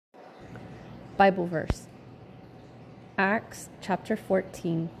Bible verse. Acts chapter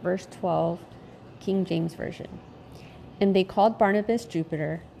 14, verse 12, King James Version. And they called Barnabas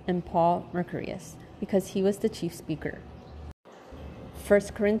Jupiter and Paul Mercurius, because he was the chief speaker. 1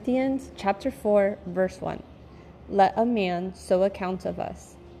 Corinthians chapter 4, verse 1. Let a man so account of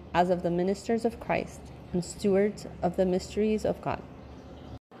us, as of the ministers of Christ, and stewards of the mysteries of God.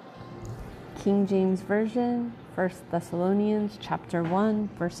 King James Version, 1 Thessalonians chapter 1,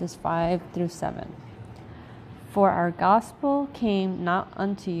 verses 5 through 7. For our gospel came not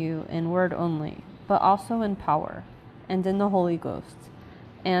unto you in word only, but also in power, and in the Holy Ghost,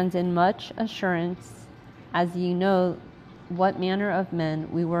 and in much assurance, as ye know what manner of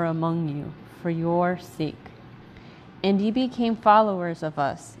men we were among you, for your sake. And ye became followers of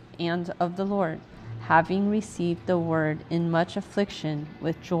us and of the Lord, having received the word in much affliction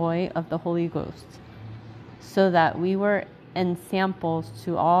with joy of the Holy Ghost, so that we were ensamples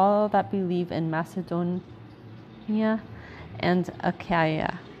to all that believe in Macedonia and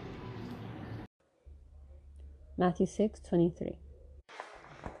Achaia. Matthew 6:23.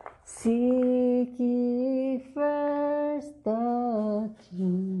 Seek ye first the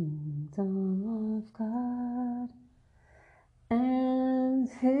kingdom of God and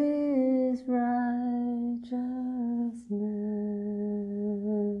his righteousness,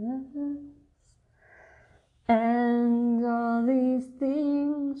 and all these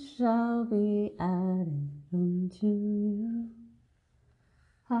things shall be added unto you.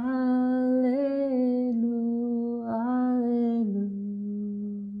 Hallelujah, hallelujah.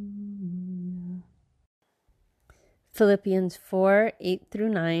 Philippians 4, 8 through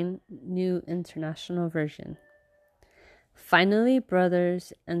 9, New International Version. Finally,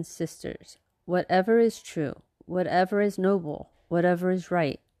 brothers and sisters, whatever is true, whatever is noble, whatever is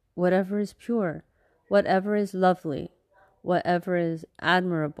right, whatever is pure, whatever is lovely, whatever is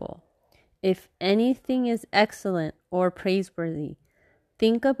admirable, if anything is excellent or praiseworthy,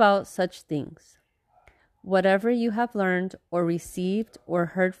 think about such things. Whatever you have learned or received or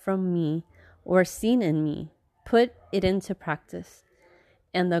heard from me or seen in me, put it into practice,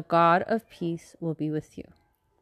 and the God of peace will be with you.